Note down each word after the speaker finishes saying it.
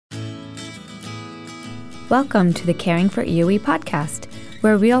Welcome to the Caring for EOE podcast,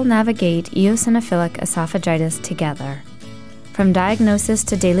 where we'll navigate eosinophilic esophagitis together. From diagnosis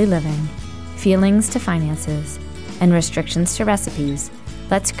to daily living, feelings to finances, and restrictions to recipes,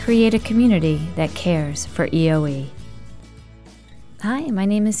 let's create a community that cares for EOE. Hi, my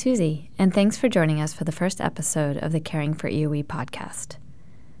name is Susie, and thanks for joining us for the first episode of the Caring for EOE podcast.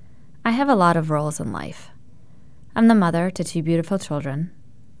 I have a lot of roles in life. I'm the mother to two beautiful children,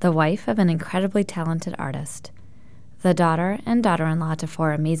 the wife of an incredibly talented artist, the daughter and daughter-in-law to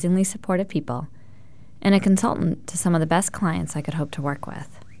four amazingly supportive people, and a consultant to some of the best clients I could hope to work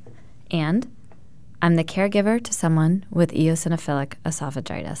with. And I'm the caregiver to someone with eosinophilic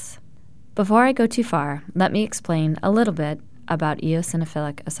esophagitis. Before I go too far, let me explain a little bit about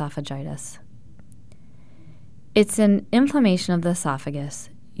eosinophilic esophagitis. It's an inflammation of the esophagus,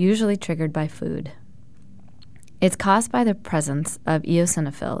 usually triggered by food. It's caused by the presence of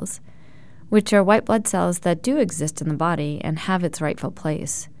eosinophils, which are white blood cells that do exist in the body and have its rightful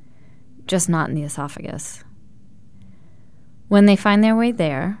place, just not in the esophagus. When they find their way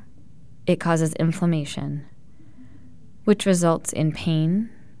there, it causes inflammation, which results in pain,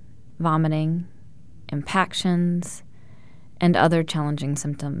 vomiting, impactions, and other challenging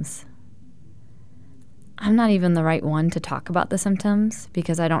symptoms. I'm not even the right one to talk about the symptoms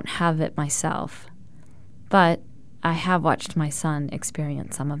because I don't have it myself, but I have watched my son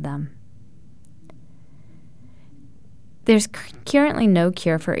experience some of them. There's currently no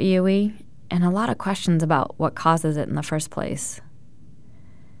cure for EOE and a lot of questions about what causes it in the first place.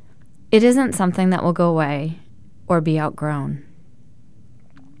 It isn't something that will go away or be outgrown.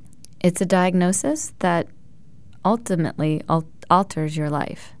 It's a diagnosis that ultimately alters your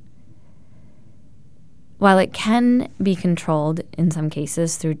life. While it can be controlled in some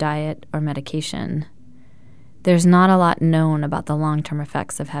cases through diet or medication, there's not a lot known about the long-term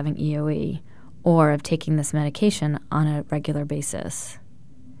effects of having EOE or of taking this medication on a regular basis.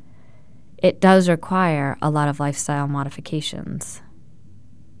 It does require a lot of lifestyle modifications.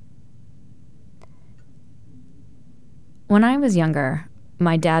 When I was younger,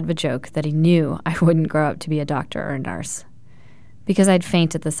 my dad would joke that he knew I wouldn't grow up to be a doctor or a nurse because I'd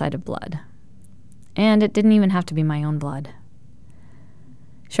faint at the sight of blood. And it didn't even have to be my own blood.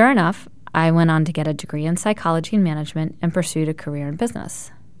 Sure enough, I went on to get a degree in psychology and management and pursued a career in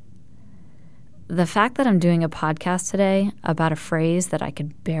business. The fact that I'm doing a podcast today about a phrase that I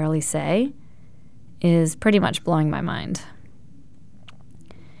could barely say is pretty much blowing my mind.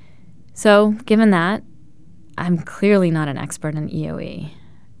 So, given that, I'm clearly not an expert in EOE.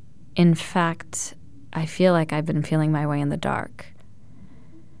 In fact, I feel like I've been feeling my way in the dark.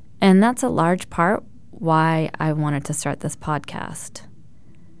 And that's a large part why I wanted to start this podcast.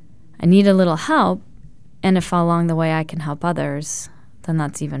 I need a little help, and if along the way I can help others, then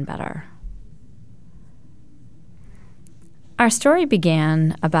that's even better. Our story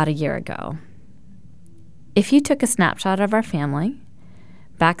began about a year ago. If you took a snapshot of our family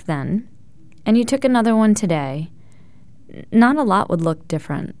back then, and you took another one today, not a lot would look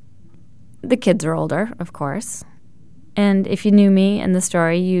different. The kids are older, of course, and if you knew me and the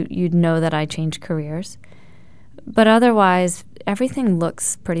story, you'd know that I changed careers. But otherwise, everything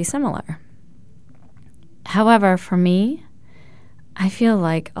looks pretty similar. However, for me, I feel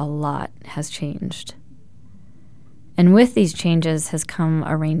like a lot has changed. And with these changes has come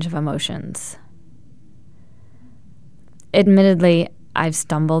a range of emotions. Admittedly, I've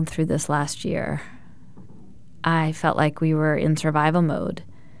stumbled through this last year. I felt like we were in survival mode,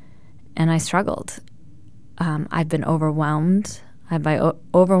 and I struggled. I've been overwhelmed. I've been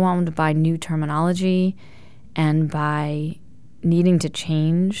overwhelmed by new terminology and by needing to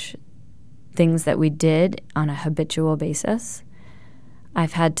change things that we did on a habitual basis.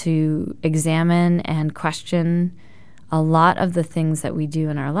 I've had to examine and question a lot of the things that we do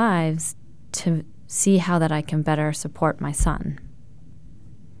in our lives to see how that I can better support my son.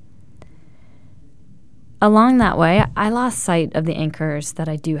 Along that way, I lost sight of the anchors that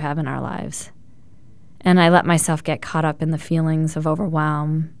I do have in our lives, and I let myself get caught up in the feelings of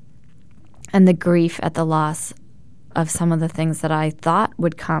overwhelm and the grief at the loss of some of the things that I thought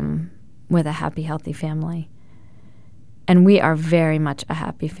would come with a happy, healthy family. And we are very much a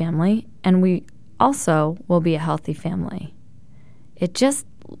happy family, and we also will be a healthy family. It just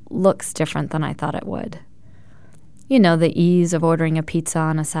looks different than I thought it would. You know, the ease of ordering a pizza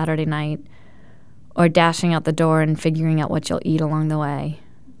on a Saturday night, or dashing out the door and figuring out what you'll eat along the way.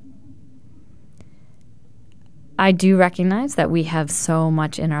 I do recognize that we have so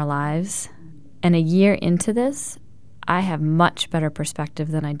much in our lives, and a year into this, I have much better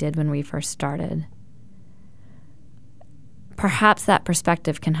perspective than I did when we first started. Perhaps that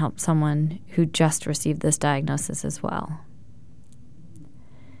perspective can help someone who just received this diagnosis as well.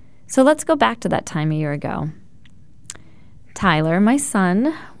 So let's go back to that time a year ago. Tyler, my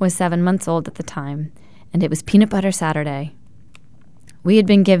son, was 7 months old at the time, and it was Peanut Butter Saturday. We had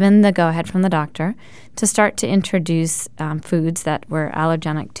been given the go-ahead from the doctor to start to introduce foods that were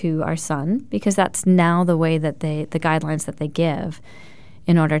allergenic to our son, because that's now the way that the guidelines that they give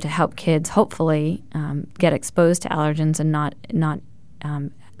in order to help kids hopefully get exposed to allergens and not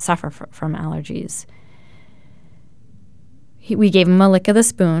suffer from allergies. We gave him a lick of the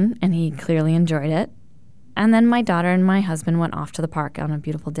spoon, and he clearly enjoyed it. And then my daughter and my husband went off to the park on a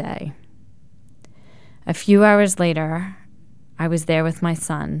beautiful day. A few hours later, I was there with my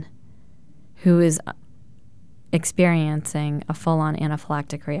son, who is experiencing a full-on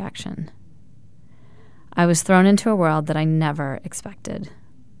anaphylactic reaction. I was thrown into a world that I never expected.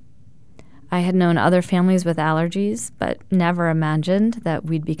 I had known other families with allergies, but never imagined that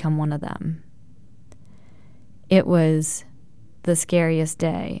we'd become one of them. It was the scariest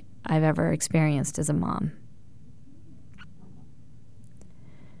day I've ever experienced as a mom.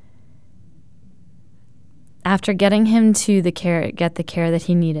 After getting him to get the care that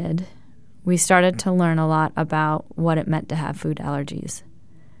he needed, we started to learn a lot about what it meant to have food allergies.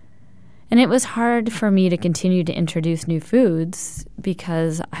 And it was hard for me to continue to introduce new foods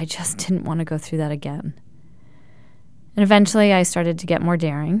because I just didn't want to go through that again. And eventually I started to get more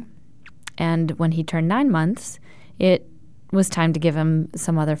daring. And when he turned 9 months, it was time to give him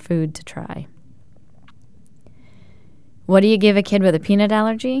some other food to try. What do you give a kid with a peanut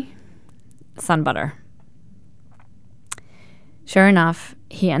allergy? Sun butter. Sure enough,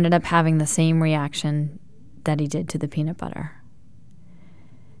 he ended up having the same reaction that he did to the peanut butter.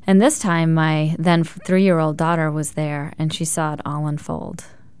 And this time, my then 3-year-old daughter was there, and she saw it all unfold.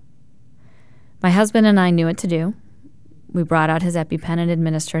 My husband and I knew what to do. We brought out his EpiPen and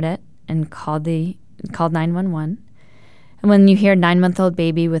administered it and called 911. And when you hear 9-month-old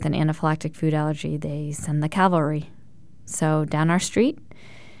baby with an anaphylactic food allergy, they send the cavalry. So down our street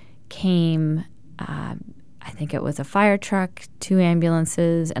came, I think it was a fire truck, 2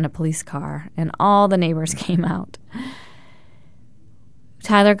 ambulances, and a police car, and all the neighbors came out.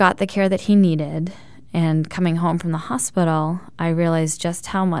 Tyler got the care that he needed, and coming home from the hospital, I realized just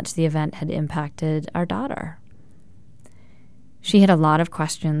how much the event had impacted our daughter. She had a lot of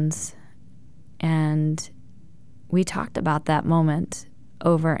questions, and we talked about that moment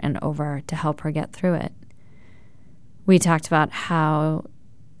over and over to help her get through it. We talked about how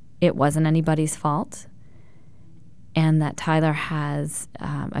it wasn't anybody's fault, and that Tyler has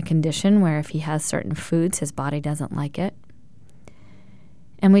a condition where if he has certain foods, his body doesn't like it.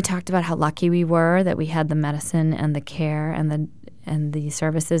 And we talked about how lucky we were that we had the medicine and the care and the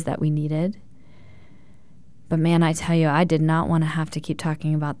services that we needed. But man, I tell you, I did not want to have to keep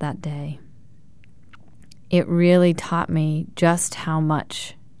talking about that day. It really taught me just how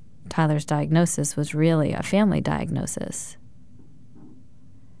much Tyler's diagnosis was really a family diagnosis.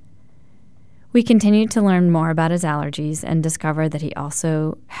 We continued to learn more about his allergies and discovered that he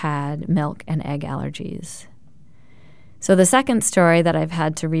also had milk and egg allergies. So the second story that I've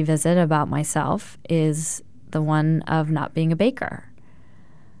had to revisit about myself is the one of not being a baker.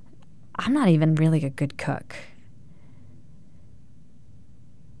 I'm not even really a good cook.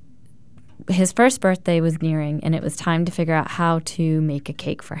 His first birthday was nearing, and it was time to figure out how to make a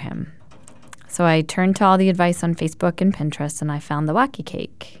cake for him. So I turned to all the advice on Facebook and Pinterest, and I found the wacky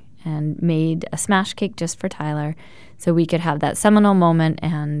cake and made a smash cake just for Tyler so we could have that seminal moment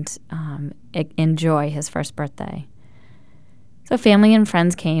and enjoy his first birthday. So family and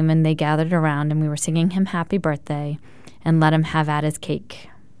friends came, and they gathered around, and we were singing him happy birthday and let him have at his cake.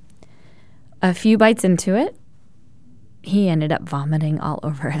 A few bites into it, he ended up vomiting all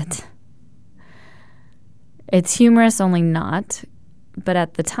over it. It's humorous, only not, but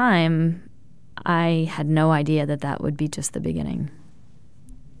at the time, I had no idea that that would be just the beginning.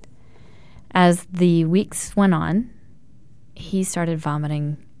 As the weeks went on, he started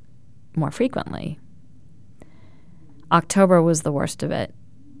vomiting more frequently. October was the worst of it.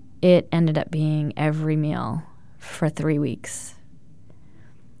 It ended up being every meal for 3 weeks.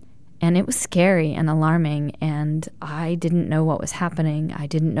 And it was scary and alarming, and I didn't know what was happening. I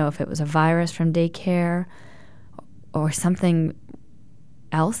didn't know if it was a virus from daycare or something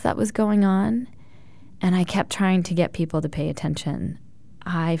else that was going on. And I kept trying to get people to pay attention.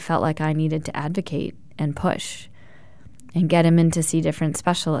 I felt like I needed to advocate and push and get him in to see different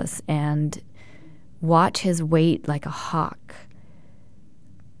specialists and watch his weight like a hawk.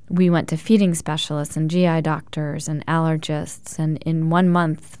 We went to feeding specialists and GI doctors and allergists, and in 1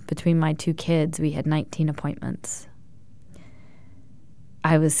 month between my 2 kids, we had 19 appointments.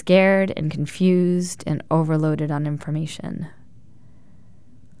 I was scared and confused and overloaded on information.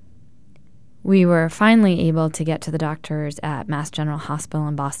 We were finally able to get to the doctors at Mass General Hospital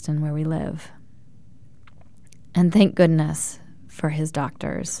in Boston, where we live. And thank goodness for his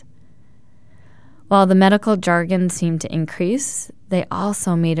doctors. While the medical jargon seemed to increase, they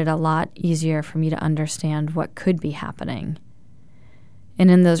also made it a lot easier for me to understand what could be happening.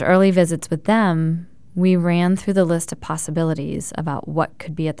 And in those early visits with them, we ran through the list of possibilities about what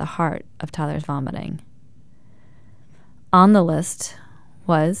could be at the heart of Tyler's vomiting. On the list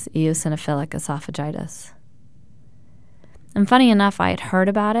was eosinophilic esophagitis. And funny enough, I had heard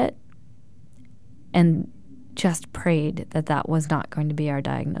about it and just prayed that that was not going to be our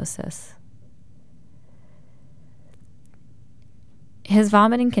diagnosis. His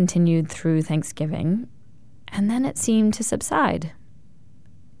vomiting continued through Thanksgiving, and then it seemed to subside.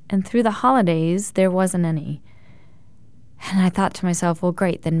 And through the holidays, there wasn't any. And I thought to myself, well,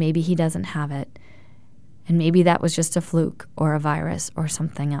 great, then maybe he doesn't have it. And maybe that was just a fluke or a virus or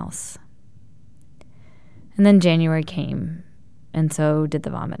something else. And then January came, and so did the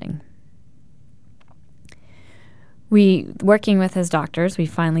vomiting. Working with his doctors, we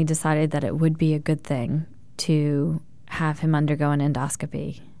finally decided that it would be a good thing to have him undergo an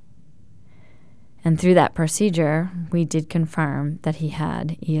endoscopy. And through that procedure, we did confirm that he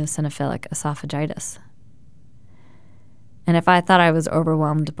had eosinophilic esophagitis. And if I thought I was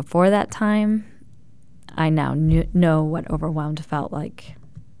overwhelmed before that time, I now know what overwhelmed felt like.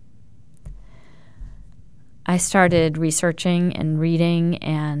 I started researching and reading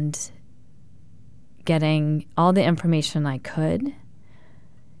and getting all the information I could.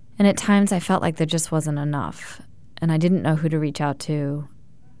 And at times I felt like there just wasn't enough. And I didn't know who to reach out to.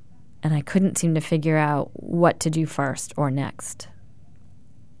 And I couldn't seem to figure out what to do first or next.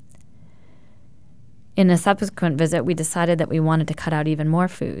 In a subsequent visit, we decided that we wanted to cut out even more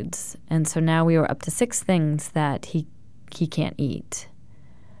foods. And so now we were up to 6 things that he can't eat.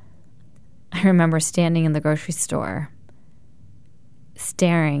 I remember standing in the grocery store,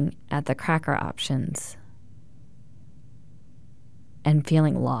 staring at the cracker options and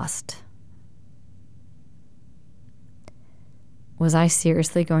feeling lost. Was I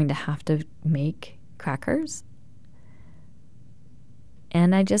seriously going to have to make crackers?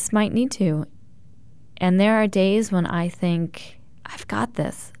 And I just might need to. And there are days when I think, I've got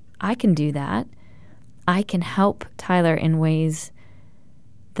this. I can do that. I can help Tyler in ways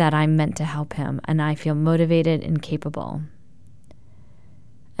that I'm meant to help him, and I feel motivated and capable.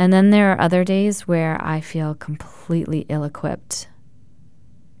 And then there are other days where I feel completely ill-equipped,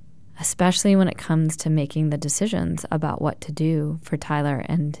 especially when it comes to making the decisions about what to do for Tyler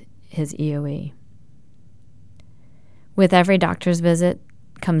and his EOE. With every doctor's visit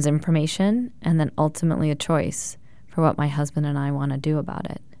comes information and then ultimately a choice for what my husband and I want to do about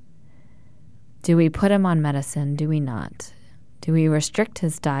it. Do we put him on medicine? Do we not? Do we restrict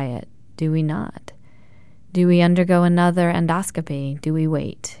his diet? Do we not? Do we undergo another endoscopy? Do we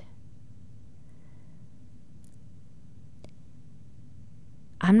wait?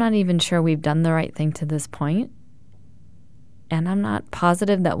 I'm not even sure we've done the right thing to this point, and I'm not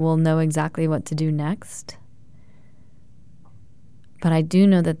positive that we'll know exactly what to do next. But I do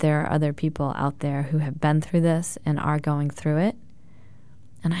know that there are other people out there who have been through this and are going through it,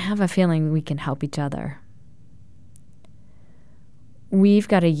 and I have a feeling we can help each other. We've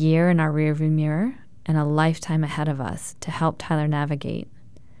got a year in our rearview mirror and a lifetime ahead of us to help Tyler navigate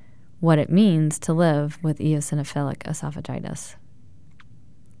what it means to live with eosinophilic esophagitis.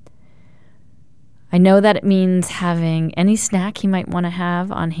 I know that it means having any snack he might want to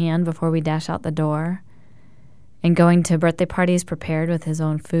have on hand before we dash out the door, and going to birthday parties prepared with his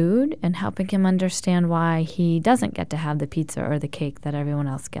own food, and helping him understand why he doesn't get to have the pizza or the cake that everyone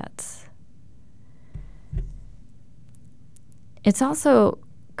else gets. It's also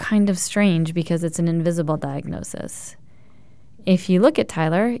kind of strange because it's an invisible diagnosis. If you look at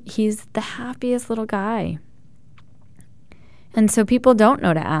Tyler, he's the happiest little guy. And so people don't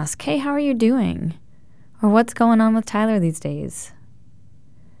know to ask, hey, how are you doing? Or what's going on with Tyler these days?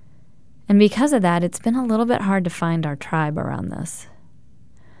 And because of that, it's been a little bit hard to find our tribe around this.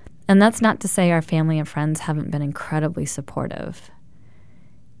 And that's not to say our family and friends haven't been incredibly supportive.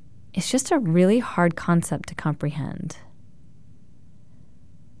 It's just a really hard concept to comprehend.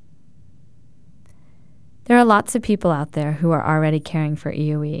 There are lots of people out there who are already caring for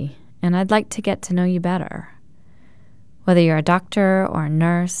EOE, and I'd like to get to know you better. Whether you're a doctor or a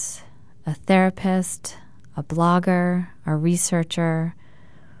nurse, a therapist, a blogger, a researcher,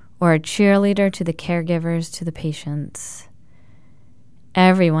 or a cheerleader to the caregivers, to the patients,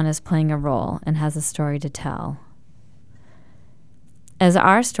 everyone is playing a role and has a story to tell. as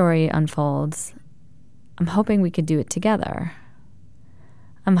our story unfolds, I'm hoping we could do it together.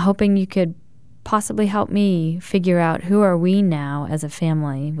 I'm hoping you could possibly help me figure out who are we now as a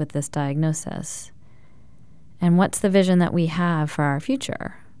family with this diagnosis, and what's the vision that we have for our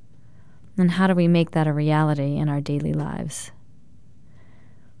future, and how do we make that a reality in our daily lives.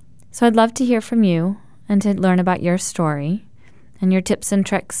 So I'd love to hear from you and to learn about your story, and your tips and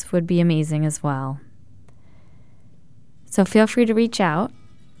tricks would be amazing as well. So feel free to reach out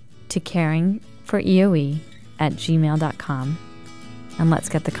to caringforeoe@gmail.com, and let's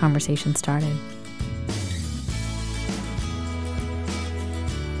get the conversation started.